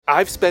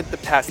I've spent the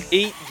past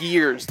 8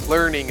 years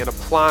learning and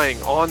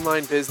applying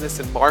online business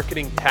and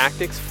marketing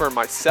tactics for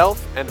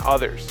myself and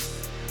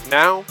others.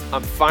 Now,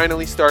 I'm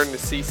finally starting to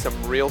see some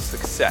real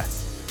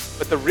success.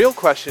 But the real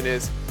question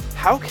is,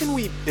 how can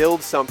we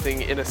build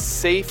something in a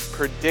safe,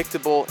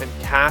 predictable, and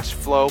cash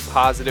flow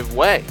positive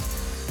way?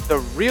 The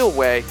real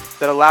way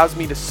that allows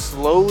me to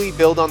slowly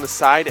build on the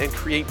side and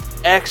create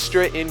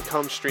extra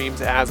income streams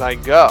as I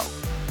go,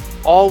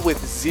 all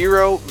with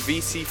zero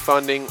VC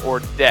funding or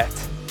debt.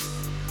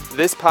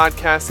 This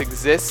podcast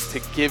exists to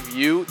give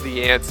you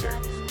the answer.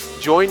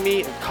 Join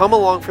me and come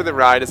along for the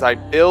ride as I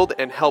build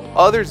and help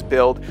others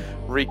build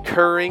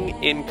recurring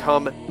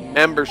income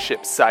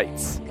membership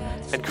sites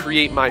and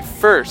create my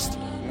first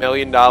 $1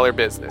 million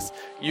business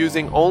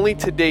using only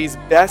today's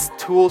best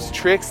tools,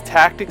 tricks,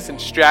 tactics,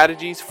 and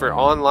strategies for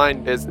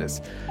online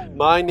business.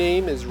 My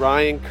name is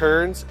Ryan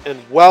Kearns, and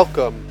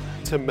welcome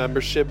to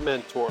Membership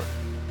Mentor.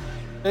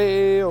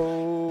 Hey,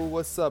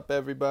 what's up,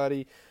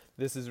 everybody?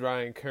 This is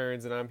Ryan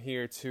Kearns, and I'm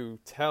here to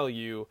tell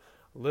you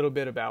a little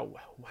bit about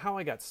how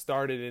I got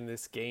started in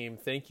this game.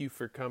 Thank you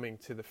for coming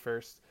to the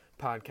first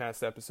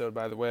podcast episode,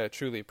 by the way. I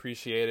truly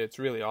appreciate it. It's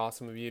really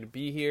awesome of you to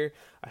be here.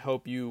 I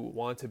hope you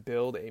want to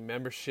build a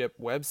membership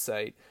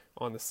website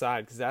on the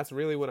side, because that's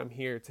really what I'm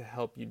here to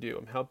help you do.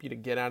 I'm help you to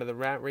get out of the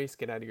rat race,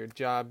 get out of your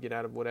job, get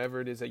out of whatever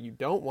it is that you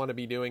don't want to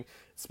be doing,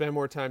 spend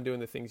more time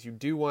doing the things you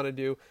do want to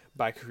do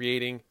by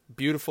creating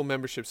beautiful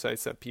membership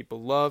sites that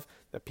people love,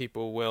 that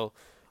people will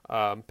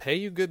pay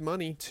you good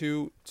money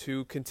to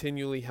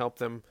continually help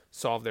them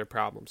solve their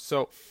problems.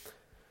 So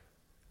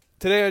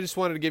today I just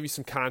wanted to give you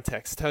some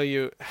context, tell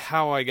you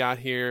how I got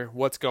here,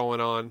 what's going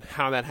on,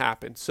 how that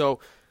happened. So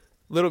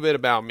a little bit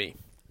about me,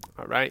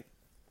 all right?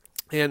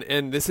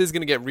 And this is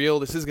going to get real.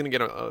 This is going to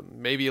get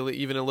maybe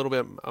even a little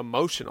bit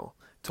emotional.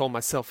 Told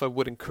myself I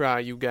wouldn't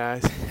cry, you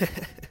guys.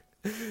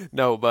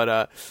 No,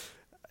 but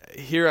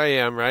here I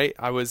am, right?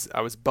 I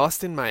was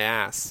busting my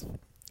ass,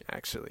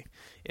 actually,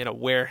 in a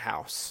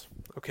warehouse.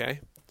 Okay,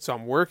 so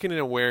I'm working in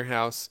a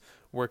warehouse,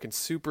 working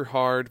super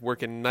hard,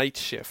 working night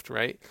shift,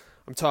 right?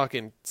 I'm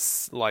talking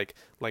like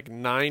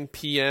 9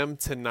 p.m.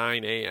 to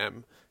 9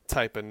 a.m.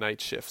 type of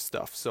night shift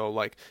stuff. So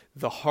like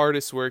the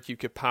hardest work you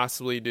could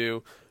possibly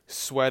do,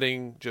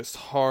 sweating, just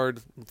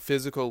hard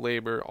physical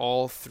labor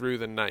all through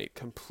the night.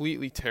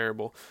 Completely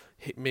terrible.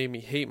 It made me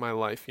hate my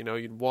life. You know,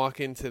 you'd walk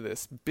into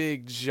this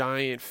big,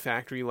 giant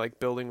factory-like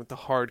building with the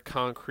hard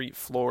concrete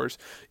floors.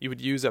 You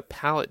would use a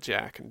pallet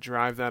jack and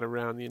drive that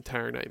around the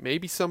entire night.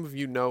 Maybe some of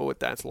you know what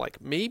that's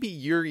like. Maybe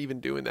you're even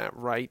doing that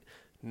right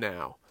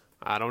now.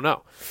 I don't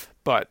know.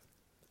 But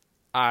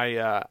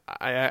I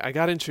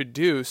got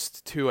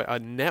introduced to a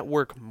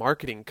network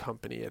marketing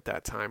company at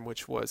that time,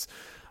 which was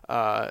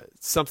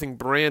something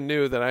brand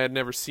new that I had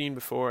never seen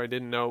before. I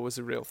didn't know it was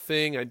a real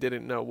thing. I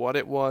didn't know what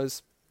it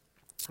was.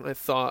 I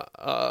thought,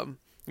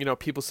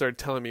 people started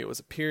telling me it was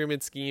a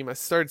pyramid scheme. I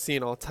started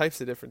seeing all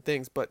types of different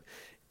things, but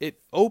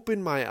it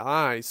opened my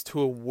eyes to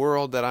a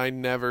world that I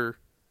never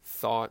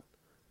thought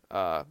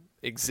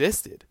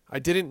existed. I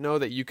didn't know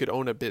that you could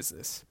own a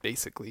business,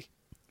 basically,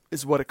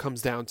 is what it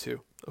comes down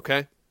to,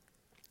 okay?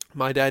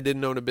 My dad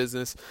didn't own a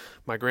business.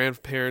 My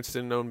grandparents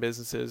didn't own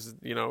businesses.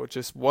 You know, it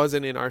just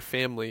wasn't in our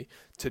family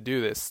to do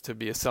this, to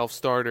be a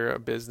self-starter, a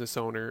business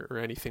owner, or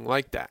anything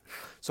like that.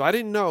 So I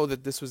didn't know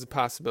that this was a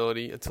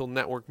possibility until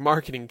network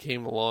marketing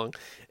came along,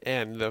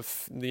 and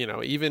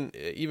even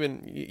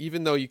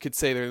though you could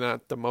say they're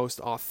not the most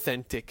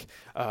authentic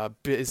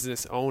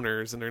business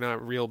owners and they're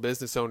not real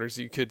business owners,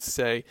 you could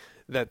say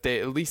that they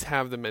at least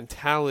have the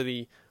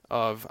mentality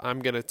of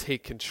I'm going to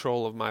take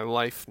control of my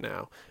life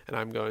now, and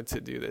I'm going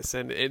to do this.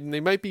 And they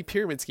might be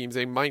pyramid schemes.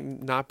 They might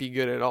not be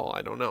good at all.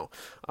 I don't know.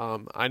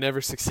 I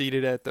never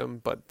succeeded at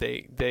them, but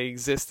they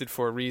existed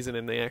for a reason,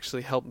 and they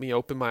actually helped me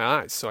open my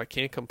eyes. So I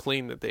can't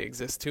complain that they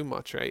exist too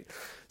much, right?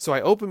 So I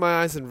opened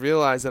my eyes and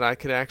realized that I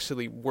could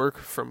actually work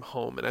from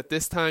home. And at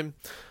this time,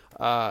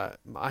 I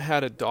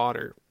had a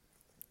daughter,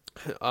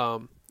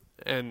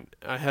 and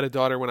I had a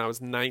daughter when I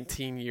was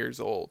 19 years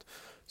old.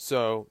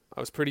 So I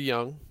was pretty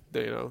young.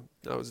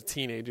 I was a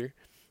teenager.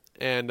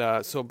 And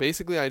so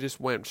basically I just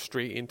went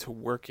straight into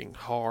working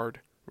hard,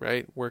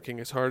 right? Working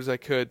as hard as I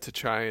could to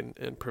try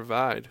and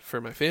provide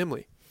for my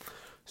family.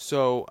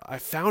 So I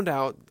found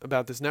out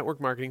about this network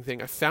marketing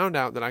thing. I found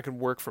out that I could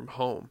work from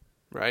home,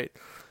 right?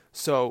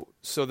 So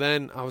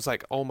then I was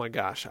like, oh my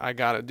gosh, I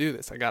got to do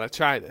this. I got to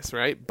try this,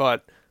 right?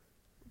 But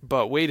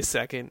wait a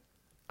second.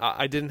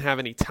 I didn't have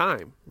any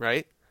time,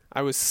 right?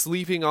 I was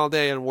sleeping all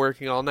day and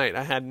working all night.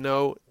 I had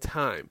no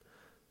time.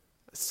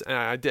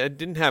 I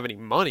didn't have any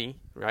money,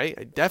 right?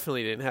 I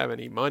definitely didn't have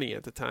any money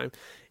at the time.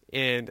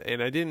 And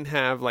I didn't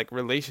have like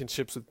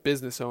relationships with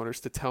business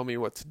owners to tell me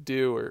what to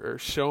do or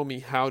show me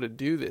how to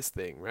do this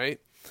thing, right?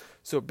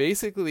 So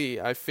basically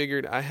I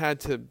figured I had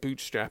to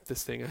bootstrap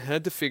this thing. I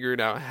had to figure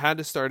it out. I had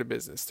to start a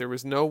business. There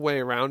was no way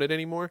around it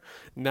anymore.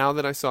 Now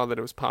that I saw that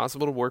it was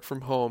possible to work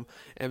from home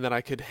and that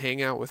I could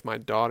hang out with my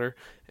daughter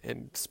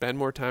and spend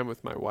more time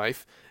with my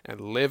wife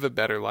and live a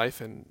better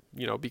life and,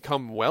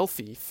 become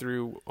wealthy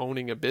through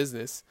owning a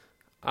business,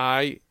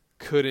 I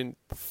couldn't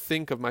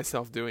think of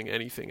myself doing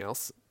anything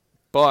else.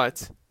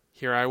 But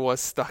here I was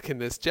stuck in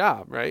this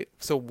job, right?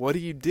 So what do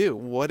you do?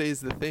 What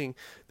is the thing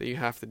that you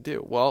have to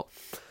do? Well,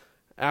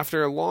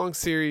 after a long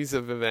series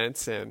of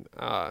events and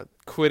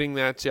quitting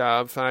that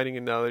job, finding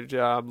another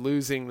job,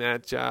 losing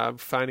that job,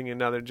 finding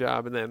another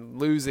job, and then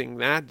losing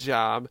that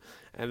job,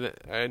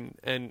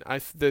 and I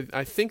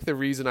think the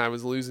reason I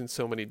was losing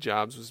so many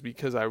jobs was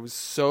because I was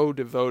so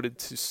devoted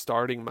to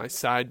starting my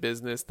side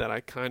business that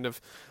I kind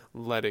of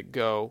let it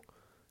go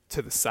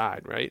to the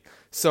side, right?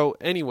 So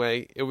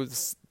anyway, it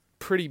was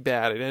pretty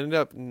bad. It ended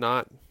up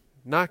not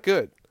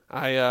good.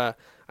 I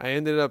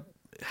ended up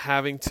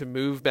having to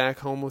move back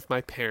home with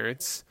my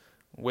parents,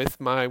 with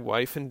my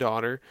wife and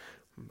daughter.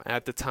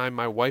 At the time,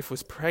 my wife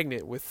was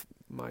pregnant with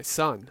my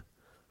son.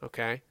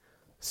 Okay,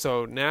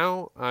 so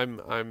now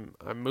I'm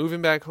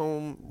moving back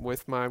home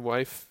with my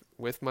wife,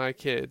 with my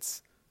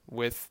kids,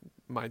 with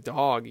my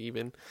dog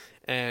even,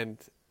 and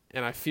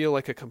I feel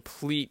like a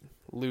complete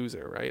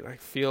loser, right? I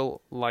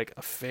feel like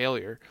a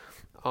failure.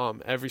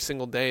 Every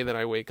single day that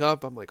I wake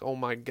up, I'm like, oh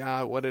my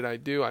God, what did I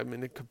do? I'm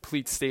in a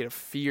complete state of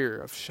fear,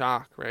 of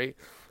shock, right?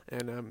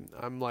 And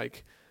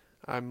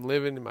I'm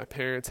living in my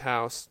parents'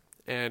 house,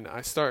 and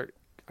I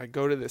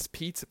go to this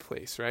pizza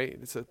place, right?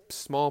 It's a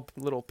small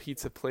little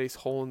pizza place,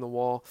 hole in the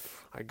wall.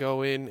 I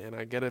go in and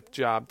I get a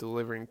job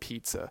delivering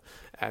pizza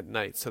at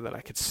night so that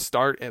I could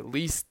start at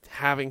least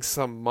having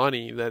some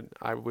money that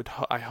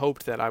I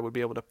hoped that I would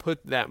be able to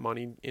put that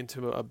money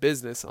into a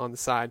business on the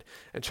side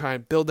and try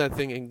and build that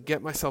thing and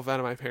get myself out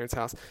of my parents'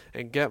 house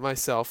and get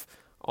myself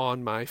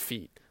on my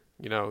feet,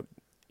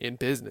 in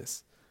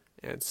business.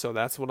 And so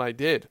that's what I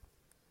did.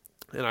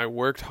 And I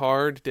worked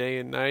hard day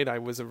and night. I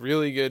was a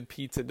really good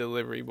pizza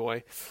delivery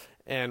boy.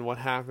 And what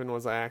happened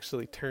was I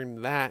actually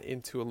turned that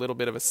into a little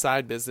bit of a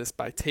side business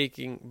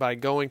by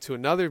going to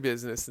another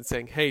business and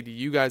saying, hey, do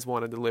you guys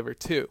want to deliver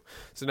too?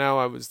 So now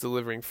I was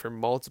delivering for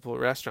multiple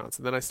restaurants.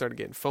 And then I started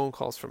getting phone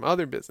calls from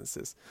other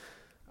businesses.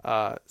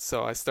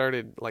 So I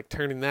started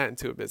turning that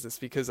into a business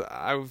because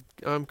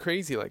I'm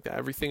crazy like that.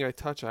 Everything I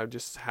touch, I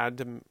just had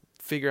to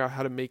figure out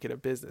how to make it a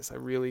business. I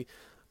really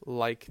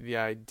like the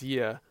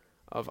idea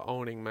of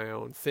owning my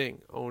own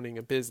thing, owning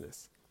a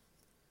business.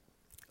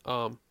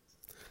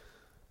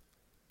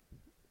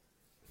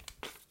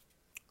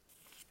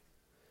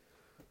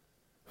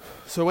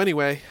 So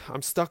anyway,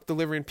 I'm stuck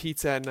delivering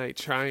pizza at night,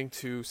 trying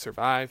to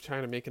survive,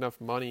 trying to make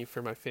enough money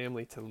for my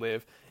family to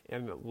live,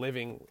 and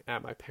living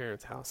at my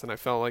parents' house. And I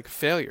felt like a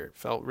failure. It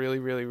felt really,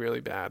 really, really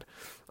bad.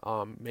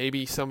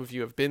 Maybe some of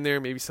you have been there.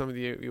 Maybe some of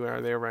you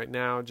are there right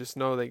now. Just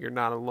know that you're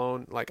not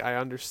alone. I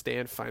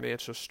understand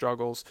financial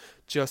struggles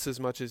just as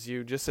much as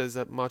you, just as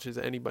much as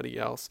anybody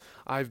else.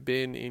 I've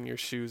been in your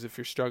shoes. If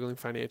you're struggling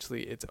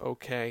financially, it's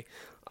okay.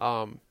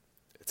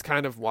 It's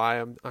kind of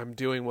why I'm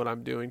doing what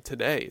I'm doing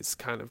today. It's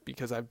kind of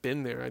because I've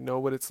been there. I know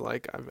what it's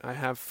like. I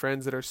have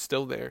friends that are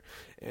still there,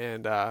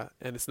 and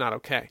it's not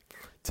okay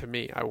to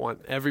me. I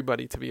want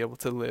everybody to be able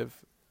to live,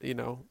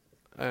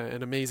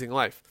 an amazing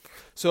life.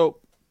 So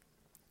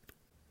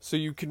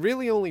you can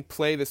really only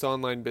play this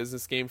online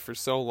business game for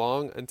so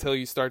long until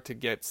you start to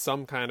get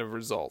some kind of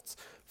results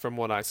from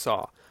what I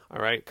saw.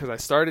 All right, because I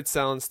started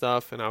selling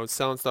stuff, and I was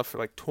selling stuff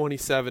for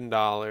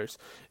 $27.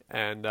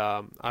 And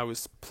I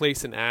was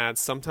placing ads.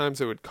 Sometimes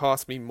it would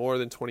cost me more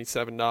than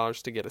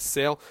 $27 to get a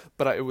sale,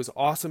 but it was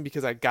awesome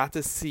because I got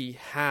to see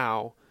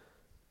how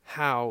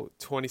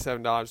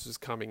 $27 was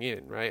coming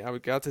in, right? I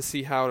got to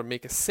see how to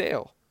make a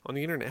sale on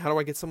the internet. How do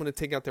I get someone to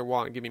take out their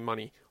wallet and give me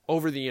money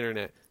over the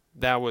internet?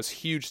 That was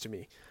huge to me.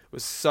 It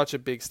was such a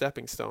big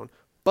stepping stone.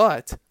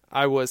 But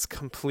I was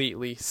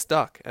completely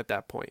stuck at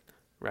that point.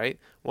 Right?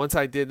 Once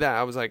I did that,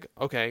 I was like,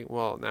 okay,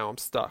 well, now I'm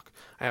stuck.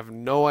 I have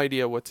no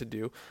idea what to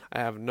do. I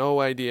have no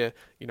idea,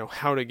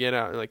 how to get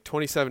out.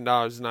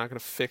 $27 is not going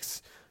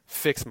to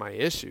fix my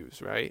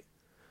issues, right?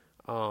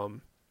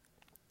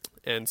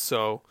 And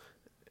so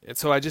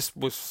I just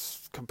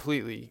was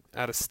completely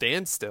at a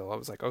standstill. I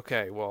was like,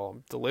 okay, well,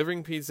 I'm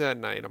delivering pizza at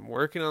night. I'm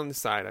working on the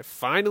side. I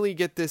finally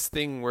get this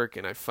thing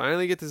working. I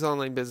finally get this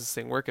online business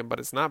thing working, but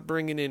it's not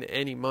bringing in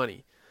any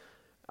money.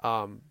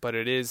 But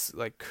it is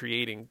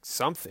creating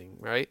something,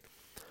 right?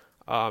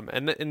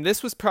 And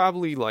this was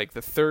probably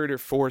the third or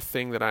fourth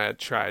thing that I had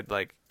tried.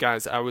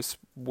 Guys, I was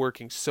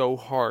working so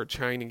hard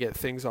trying to get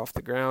things off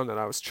the ground, and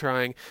I was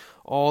trying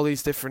all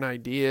these different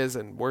ideas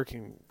and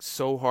working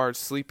so hard,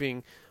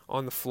 sleeping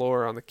on the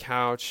floor, on the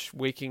couch,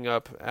 waking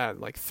up at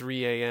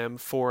 3 a.m.,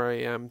 4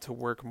 a.m. to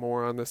work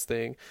more on this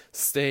thing,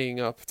 staying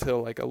up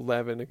till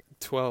 11,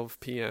 12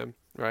 p.m.,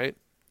 right?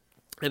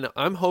 And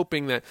I'm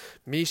hoping that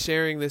me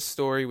sharing this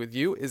story with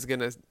you is going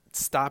to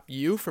stop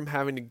you from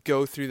having to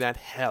go through that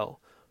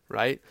hell,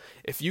 right?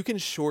 If you can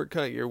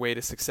shortcut your way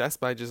to success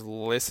by just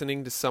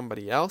listening to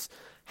somebody else,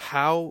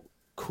 how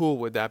cool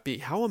would that be?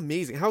 How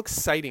amazing, how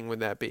exciting would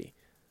that be?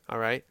 All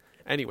right?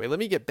 Anyway, let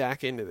me get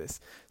back into this.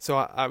 So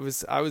I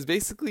was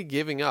basically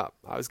giving up.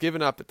 I was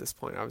giving up at this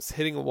point. I was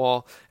hitting a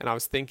wall, and I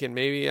was thinking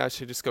maybe I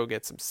should just go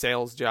get some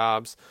sales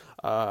jobs.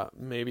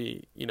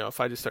 Maybe, if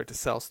I just start to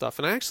sell stuff.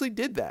 And I actually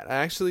did that. I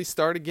actually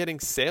started getting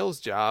sales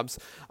jobs.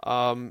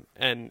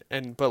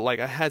 But like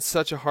I had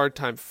such a hard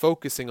time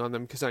focusing on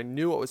them because I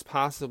knew what was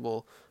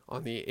possible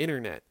on the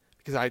internet,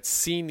 because I'd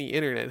seen the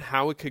internet and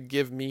how it could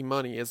give me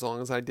money as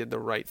long as I did the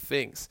right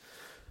things.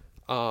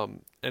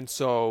 And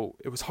so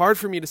it was hard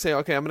for me to say,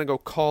 okay, I'm going to go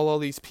call all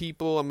these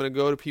people. I'm going to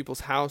go to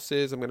people's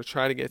houses. I'm going to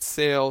try to get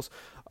sales,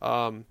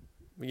 and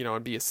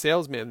be a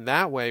salesman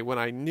that way, when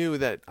I knew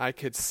that I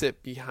could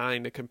sit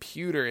behind a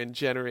computer and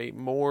generate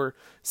more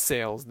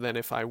sales than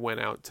if I went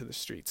out to the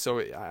street.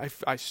 So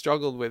I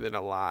struggled with it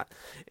a lot.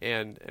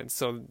 And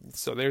so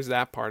there's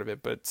that part of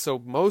it. But so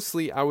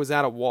mostly I was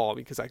at a wall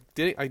because I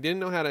didn't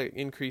know how to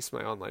increase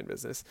my online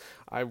business.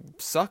 I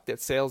sucked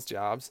at sales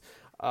jobs.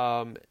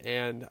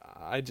 And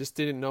I just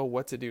didn't know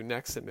what to do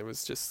next, and it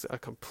was just a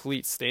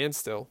complete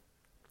standstill.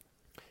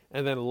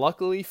 And then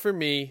luckily for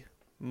me,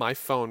 my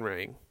phone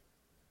rang.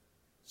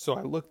 So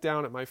I looked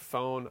down at my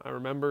phone. I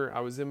remember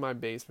I was in my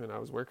basement. I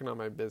was working on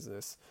my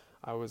business.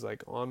 I was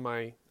like on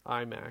my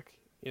iMac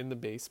in the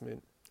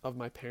basement of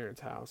my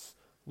parents' house.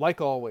 Like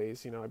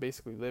always, I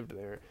basically lived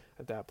there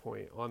at that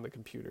point on the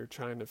computer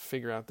trying to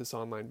figure out this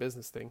online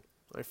business thing.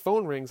 My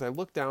phone rings. I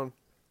look down.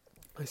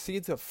 I see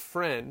it's a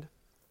friend.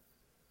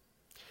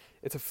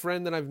 It's a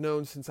friend that I've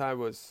known since I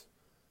was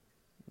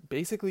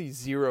basically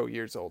 0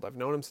 years old. I've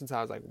known him since I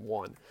was like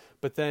 1.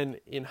 But then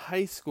in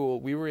high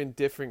school, we were in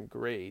different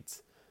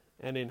grades.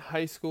 And in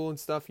high school and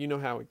stuff, you know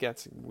how it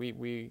gets.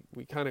 We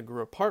kind of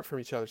grew apart from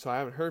each other. So I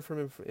haven't heard from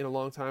him in a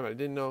long time. I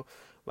didn't know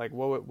like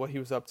what he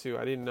was up to.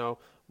 I didn't know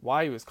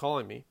why he was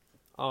calling me.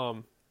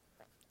 And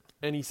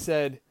he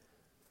said,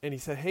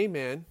 hey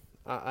man,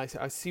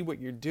 I see what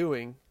you're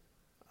doing.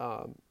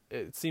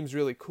 It seems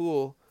really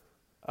cool.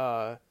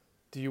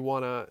 Do you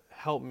want to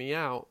help me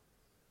out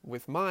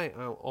with my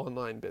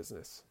online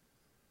business?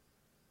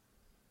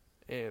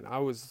 And I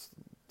was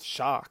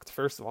shocked.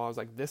 First of all, I was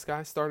like, this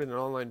guy started an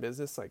online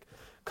business? Like,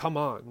 come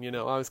on.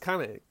 I was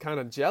kind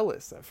of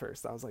jealous at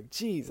first. I was like,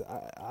 geez,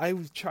 I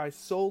tried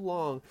so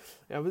long.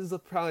 I was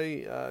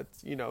probably,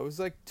 it was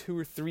like 2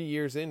 or 3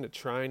 years into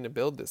trying to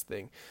build this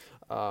thing.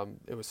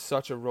 It was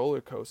such a roller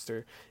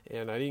coaster,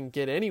 and I didn't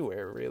get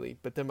anywhere really.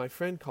 But then my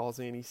friend calls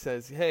me and he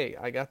says, hey,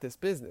 I got this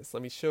business.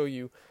 Let me show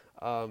you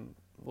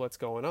what's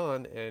going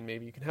on, and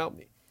maybe you can help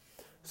me.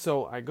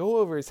 So I go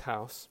over his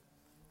house,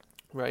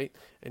 right?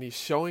 And he's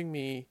showing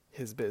me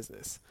his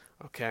business,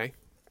 okay?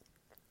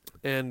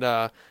 And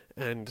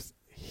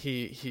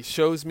he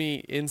shows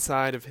me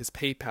inside of his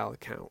PayPal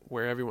account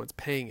where everyone's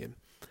paying him,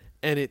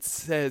 and it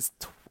says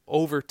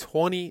over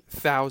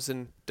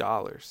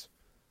 $20,000.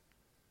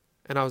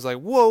 And I was like,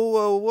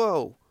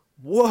 whoa,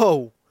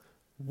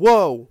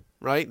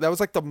 right? That was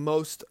like the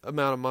most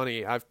amount of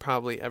money I've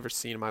probably ever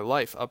seen in my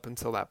life up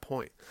until that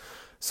point.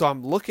 So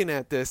I'm looking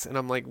at this and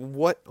I'm like,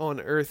 what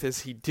on earth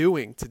is he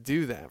doing to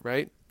do that,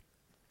 right?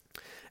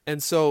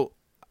 And so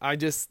I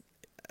was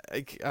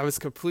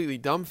completely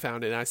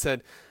dumbfounded. And I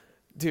said,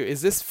 dude,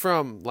 is this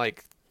from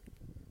like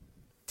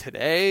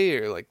today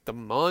or like the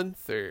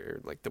month or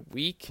like the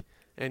week?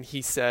 And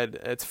he said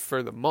it's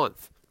for the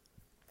month.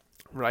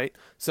 Right?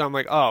 So I'm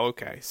like, oh,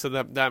 okay. So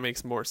that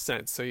makes more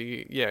sense. So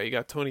you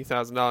got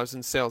 $20,000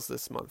 in sales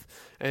this month.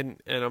 And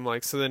I'm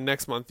like, so then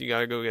next month you got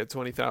to go get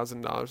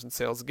 $20,000 in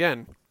sales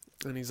again.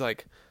 And he's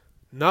like,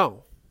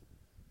 no.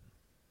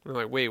 And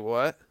I'm like, wait,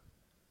 what?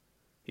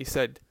 He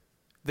said,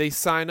 they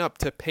sign up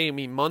to pay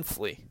me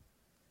monthly.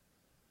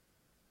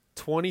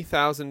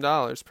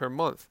 $20,000 per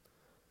month.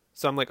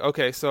 So I'm like,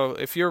 okay, so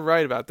if you're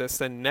right about this,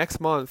 then next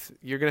month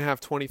you're going to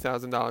have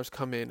 $20,000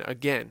 come in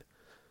again.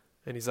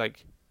 And he's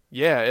like,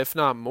 yeah, if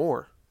not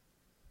more.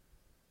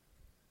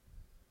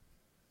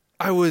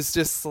 I was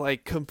just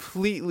like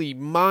completely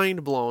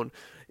mind blown.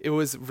 It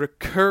was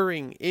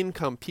recurring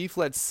income.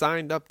 People had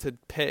signed up to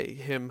pay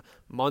him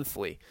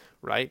monthly,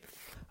 right?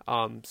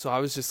 So I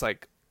was just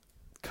like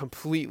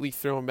completely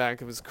thrown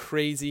back. It was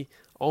crazy.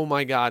 Oh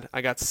my God.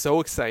 I got so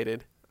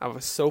excited. I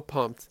was so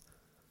pumped.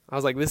 I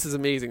was like, this is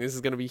amazing. This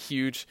is going to be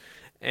huge.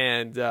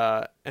 And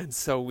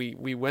so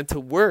we went to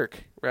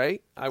work,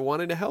 right? I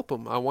wanted to help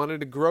him. I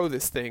wanted to grow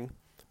this thing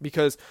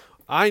because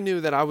I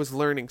knew that I was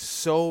learning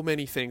so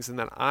many things and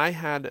that I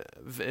had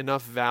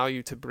enough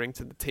value to bring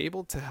to the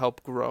table to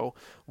help grow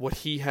what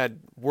he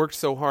had worked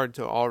so hard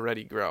to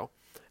already grow.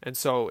 And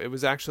so it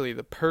was actually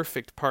the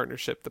perfect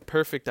partnership, the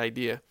perfect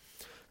idea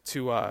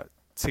to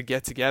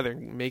get together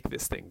and make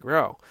this thing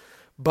grow.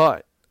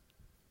 But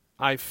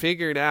I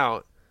figured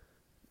out,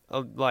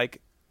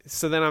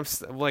 so then I'm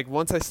like,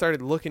 once I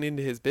started looking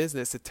into his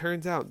business, it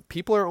turns out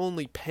people are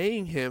only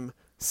paying him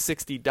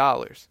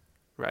 $60,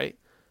 right?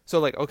 So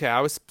like, okay,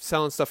 I was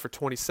selling stuff for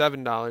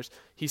 $27.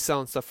 He's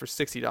selling stuff for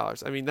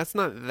 $60. I mean, that's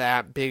not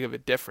that big of a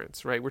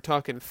difference, right? We're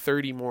talking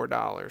 $30 more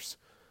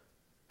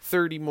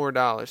 $30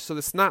 more. So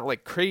it's not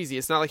like crazy.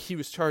 It's not like he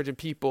was charging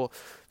people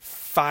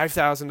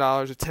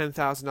 $5,000 or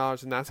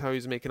 $10,000 and that's how he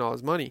was making all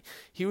his money.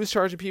 He was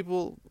charging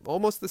people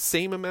almost the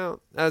same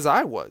amount as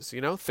I was,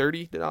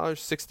 $30,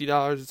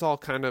 $60. It's all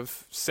kind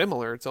of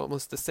similar. It's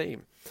almost the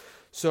same.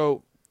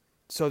 So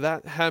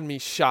that had me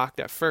shocked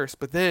at first,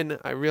 but then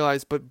I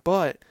realized,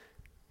 but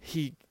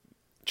he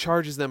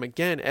charges them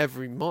again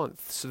every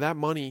month. So that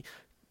money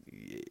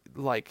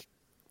like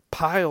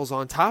piles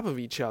on top of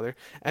each other,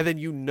 and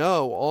then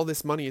all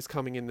this money is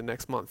coming in the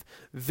next month.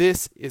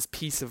 This is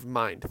peace of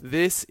mind.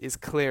 This is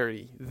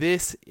clarity.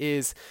 This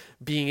is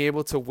being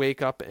able to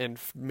wake up and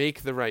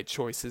make the right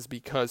choices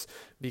because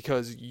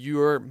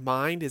your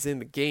mind is in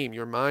the game.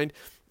 Your mind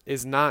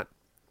is not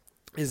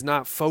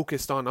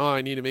focused on,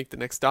 I need to make the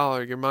next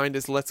dollar. Your mind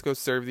is, let's go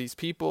serve these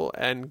people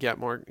and get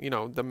more,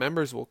 the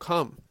members will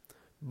come.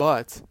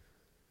 But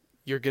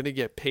you're going to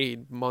get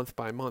paid month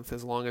by month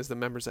as long as the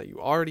members that you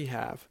already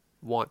have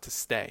want to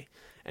stay.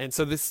 And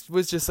so this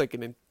was just like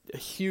a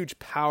huge,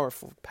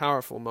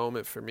 powerful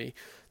moment for me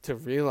to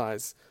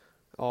realize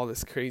all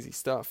this crazy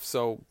stuff.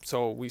 So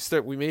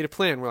we made a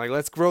plan. We're like,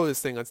 let's grow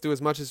this thing. Let's do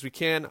as much as we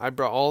can. I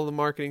brought all the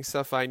marketing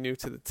stuff I knew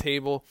to the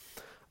table.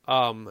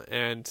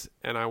 And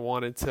I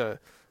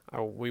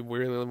we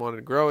really wanted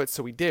to grow it.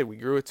 So we did. We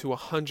grew it to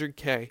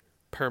 $100K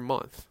per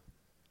month.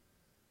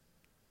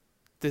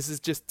 This is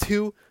just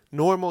two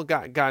normal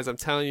guys. I'm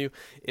telling you,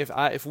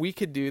 if we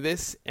could do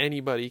this,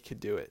 anybody could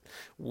do it.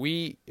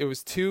 It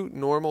was two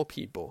normal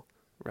people,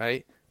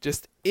 right?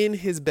 Just in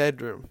his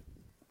bedroom,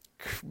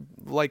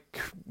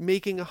 like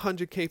making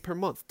 $100K per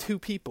month. Two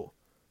people.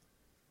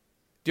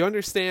 Do you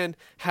understand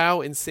how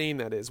insane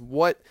that is?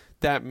 What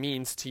that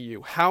means to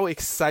you? How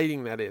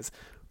exciting that is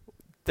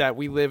that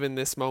we live in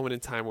this moment in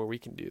time where we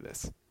can do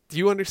this. Do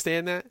you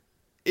understand that?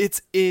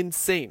 It's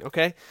insane,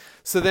 okay?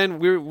 So then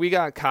we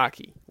got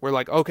cocky. We're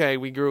like, okay,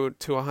 we grew it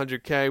to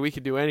 100K. We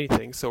could do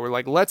anything. So we're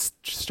like, let's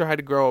just try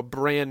to grow a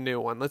brand new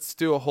one. Let's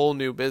do a whole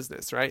new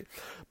business, right?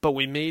 But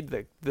we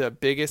made the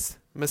biggest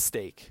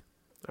mistake,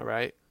 all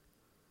right?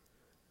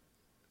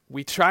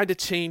 We tried to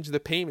change the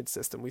payment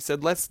system. We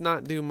said, let's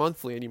not do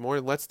monthly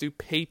anymore. Let's do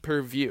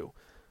pay-per-view.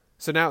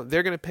 So now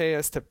they're going to pay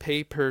us to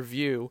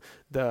pay-per-view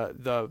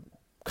the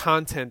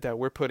content that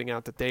we're putting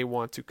out that they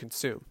want to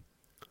consume.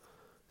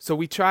 So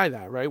we try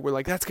that, right? We're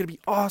like, that's going to be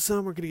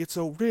awesome. We're going to get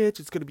so rich.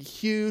 It's going to be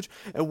huge.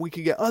 And we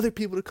can get other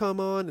people to come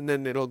on. And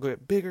then it'll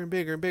get bigger and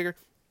bigger and bigger.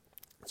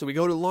 So we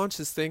go to launch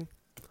this thing.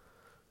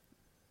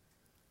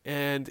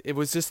 And it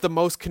was just the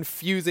most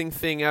confusing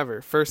thing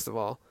ever, first of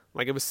all.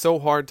 Like, it was so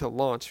hard to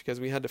launch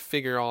because we had to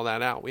figure all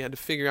that out. We had to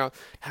figure out,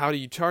 how do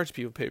you charge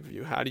people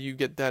pay-per-view? How do you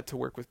get that to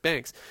work with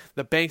banks?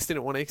 The banks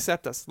didn't want to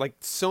accept us. Like,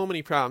 so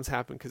many problems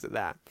happened because of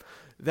that.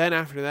 Then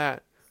after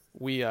that,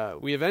 we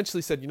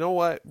eventually said, you know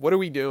what? What are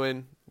we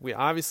doing? We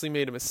obviously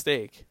made a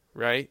mistake,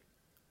 right?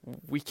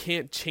 We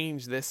can't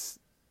change this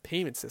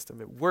payment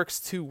system. It works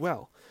too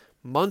well.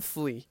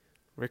 Monthly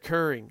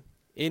recurring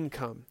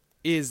income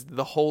is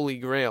the holy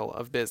grail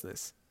of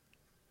business.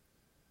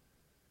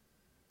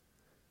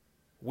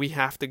 We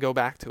have to go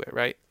back to it,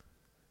 right?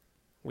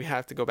 We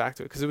have to go back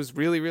to it because it was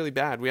really, really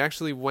bad. We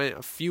actually went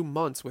a few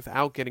months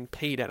without getting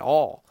paid at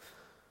all.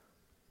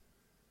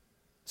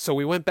 So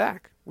we went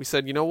back. We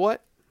said, you know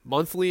what?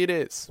 Monthly it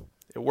is.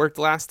 It worked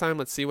last time.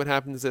 Let's see what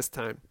happens this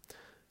time.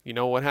 You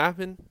know what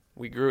happened?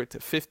 We grew it to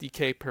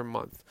 $50K per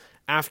month.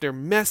 After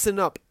messing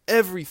up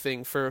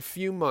everything for a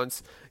few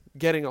months,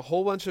 getting a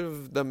whole bunch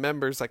of the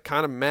members like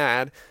kind of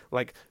mad,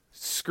 like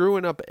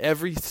screwing up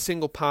every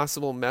single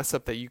possible mess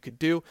up that you could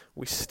do,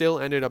 we still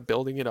ended up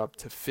building it up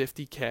to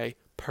 $50K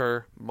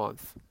per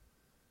month.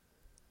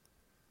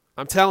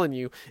 I'm telling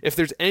you, if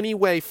there's any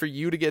way for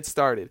you to get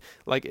started,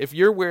 like if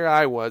you're where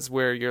I was,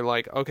 where you're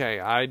like, okay,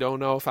 I don't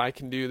know if I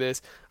can do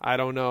this. I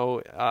don't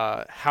know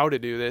how to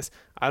do this.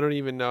 I don't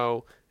even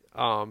know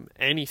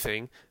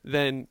anything.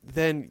 Then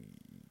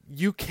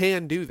you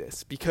can do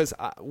this because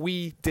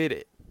we did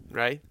it,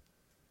 right?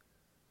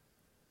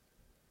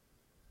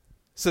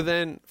 So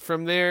then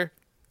from there,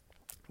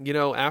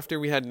 after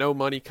we had no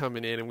money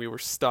coming in and we were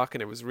stuck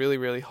and it was really,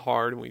 really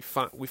hard, and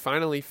we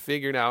finally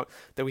figured out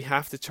that we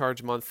have to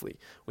charge monthly.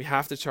 We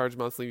have to charge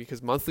monthly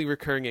because monthly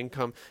recurring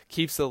income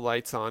keeps the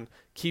lights on,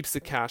 keeps the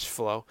cash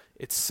flow.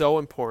 It's so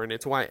important.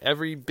 It's why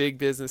every big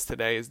business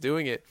today is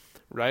doing it,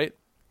 right?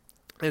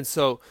 And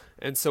so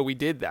we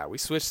did that. We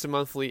switched to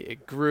monthly.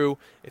 It grew.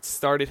 It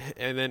started,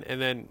 and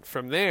then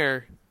from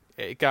there,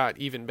 it got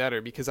even better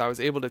because I was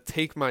able to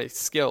take my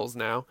skills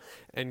now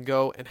and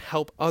go and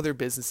help other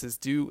businesses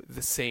do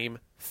the same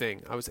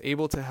thing. I was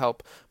able to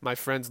help my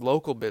friend's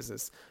local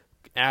business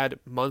add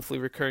monthly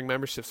recurring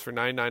memberships for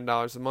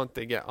 $99 a month.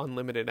 They get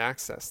unlimited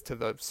access to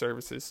the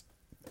services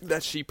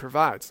that she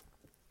provides.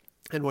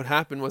 And what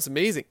happened was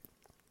amazing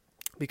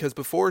because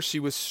before she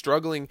was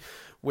struggling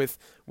with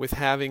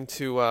having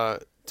to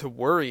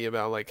worry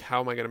about like,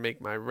 how am I going to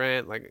make my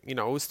rent? Like, it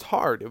was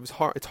hard.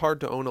 It's hard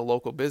to own a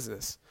local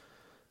business.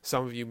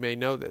 Some of you may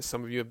know this.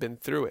 Some of you have been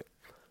through it.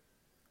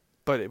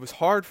 But it was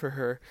hard for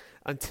her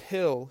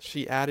until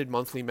she added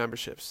monthly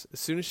memberships. As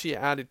soon as she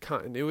added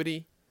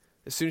continuity,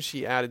 as soon as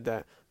she added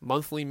that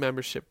monthly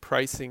membership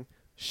pricing,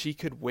 she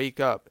could wake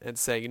up and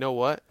say, you know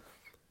what?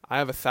 I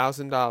have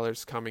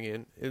 $1,000 coming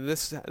in. And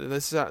this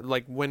is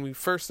like when we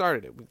first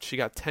started it, she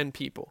got 10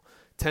 people.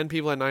 10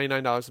 people at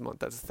 $99 a month.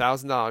 That's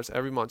 $1,000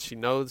 every month. She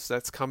knows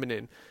that's coming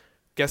in.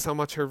 Guess how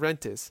much her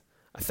rent is?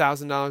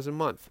 $1,000 a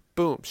month.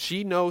 Boom.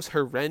 She knows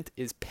her rent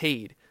is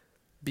paid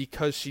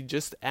because she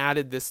just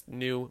added this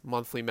new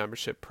monthly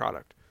membership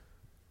product.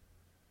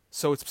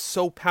 So it's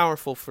so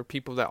powerful for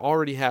people that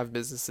already have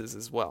businesses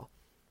as well,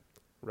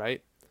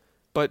 right?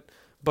 But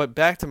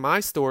back to my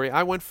story,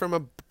 I went from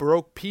a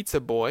broke pizza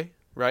boy,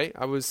 right?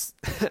 I was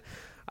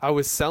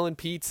selling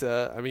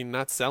pizza. I mean,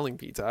 not selling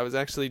pizza. I was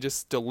actually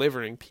just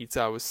delivering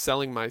pizza. I was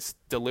selling my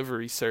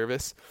delivery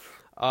service,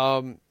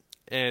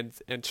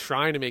 and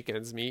trying to make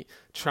ends meet,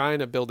 trying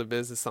to build a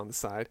business on the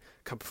side,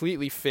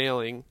 completely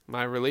failing.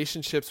 My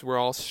relationships were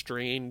all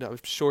strained. I'm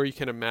sure you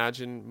can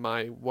imagine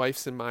my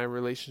wife's and my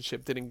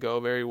relationship didn't go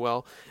very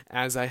well,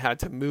 as I had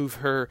to move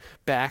her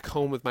back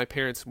home with my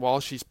parents while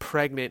she's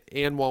pregnant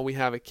and while we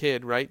have a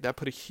kid, right? That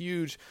put a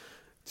huge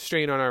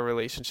strain on our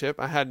relationship.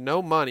 I had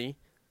no money.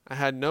 I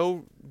had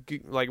no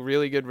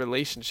really good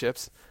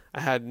relationships.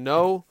 I had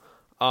no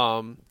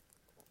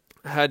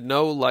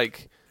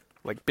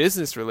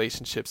business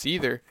relationships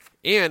either,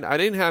 and I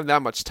didn't have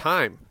that much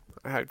time.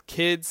 I had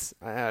kids.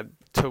 I had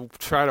to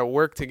try to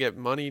work to get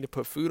money to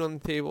put food on the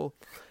table,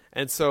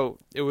 and so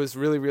it was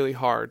really, really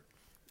hard.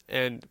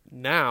 And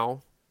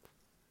now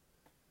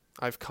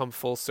I've come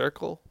full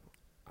circle.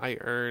 I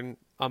earn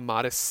a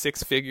modest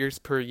 6 figures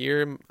per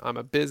year. I'm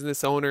a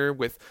business owner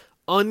with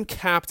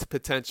uncapped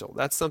potential.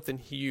 That's something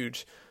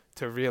huge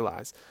to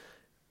realize.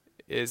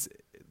 Is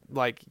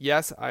like,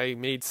 yes, I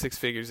made 6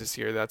 figures this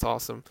year. That's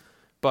awesome.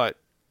 But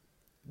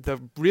the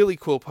really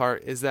cool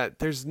part is that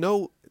there's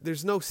no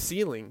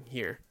ceiling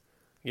here.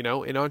 You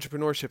know, in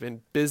entrepreneurship,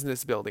 in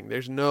business building,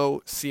 there's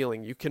no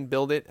ceiling. You can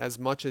build it as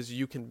much as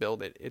you can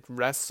build it. It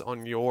rests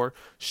on your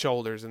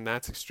shoulders, and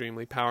that's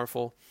extremely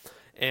powerful.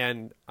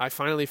 And I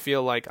finally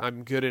feel like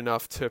I'm good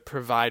enough to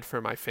provide for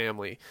my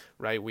family,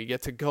 right? We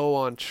get to go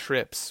on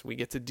trips. We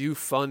get to do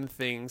fun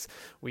things.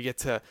 We get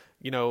to,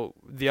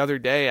 the other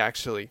day,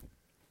 actually,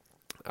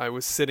 I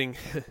was sitting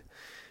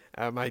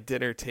at my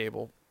dinner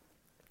table,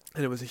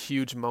 and it was a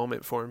huge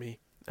moment for me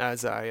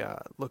as I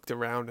looked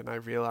around and I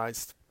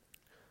realized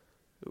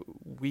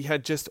we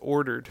had just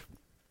ordered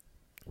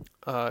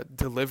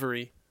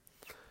delivery,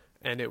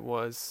 and it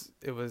was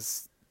it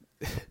was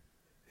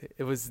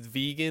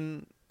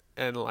vegan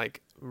and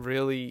like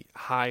really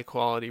high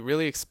quality,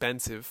 really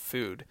expensive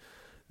food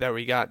that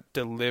we got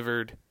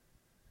delivered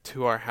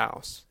to our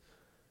house.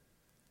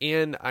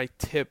 And I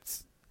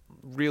tipped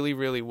really,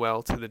 really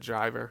well to the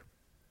driver.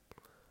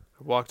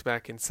 I walked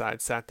back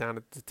inside, sat down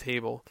at the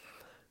table,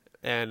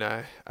 and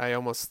I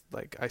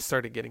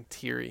started getting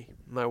teary.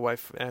 My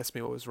wife asked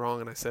me what was wrong,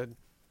 and I said,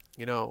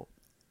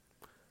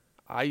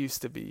 I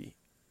used to be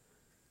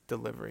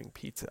delivering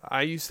pizza.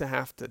 I used to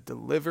have to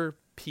deliver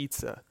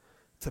pizza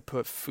to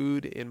put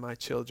food in my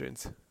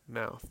children's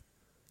mouth,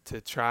 to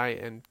try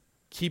and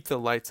keep the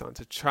lights on,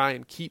 to try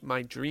and keep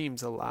my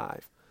dreams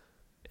alive.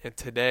 And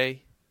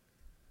today,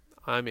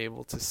 I'm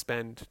able to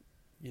spend,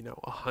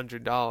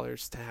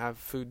 $100 to have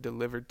food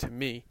delivered to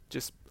me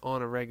just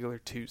on a regular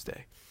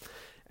Tuesday.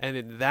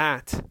 And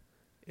that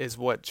is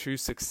what true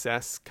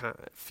success kind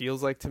of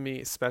feels like to me,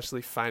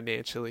 especially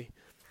financially.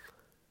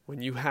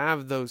 When you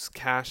have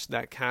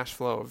that cash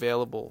flow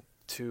available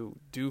to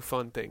do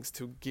fun things,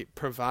 to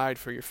provide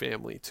for your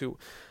family, to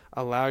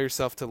allow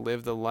yourself to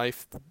live the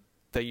life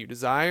that you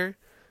desire,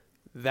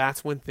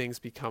 that's when things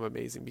become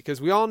amazing.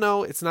 Because we all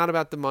know it's not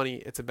about the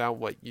money, it's about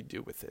what you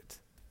do with it.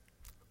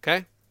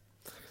 Okay?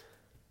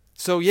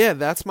 So yeah,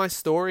 that's my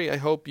story. I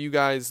hope you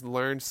guys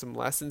learned some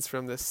lessons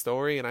from this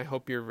story, and I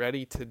hope you're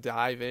ready to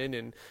dive in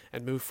and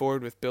move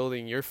forward with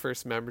building your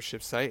first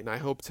membership site. And I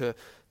hope to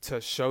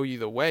show you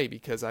the way,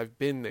 because I've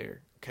been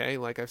there. Okay?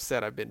 Like I've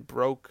said, I've been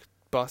broke,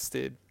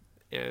 busted,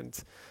 and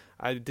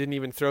I didn't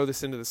even throw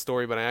this into the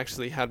story, but I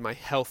actually had my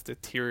health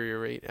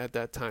deteriorate at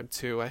that time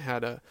too. I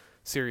had a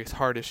serious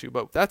heart issue,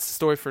 but that's a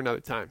story for another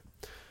time.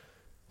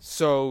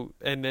 So,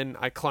 and then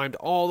I climbed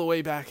all the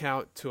way back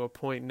out to a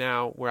point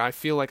now where I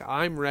feel like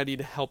I'm ready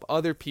to help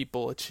other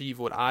people achieve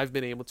what I've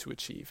been able to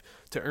achieve,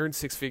 to earn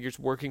 6 figures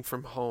working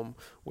from home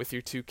with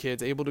your 2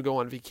 kids, able to go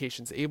on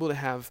vacations, able to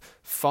have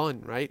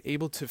fun, right?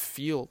 Able to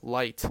feel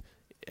light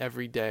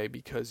every day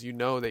because you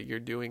know that you're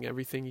doing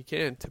everything you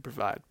can to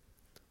provide.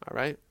 All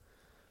right.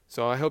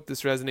 So I hope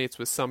this resonates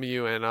with some of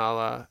you, and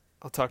I'll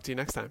talk to you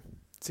next time.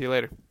 See you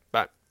later.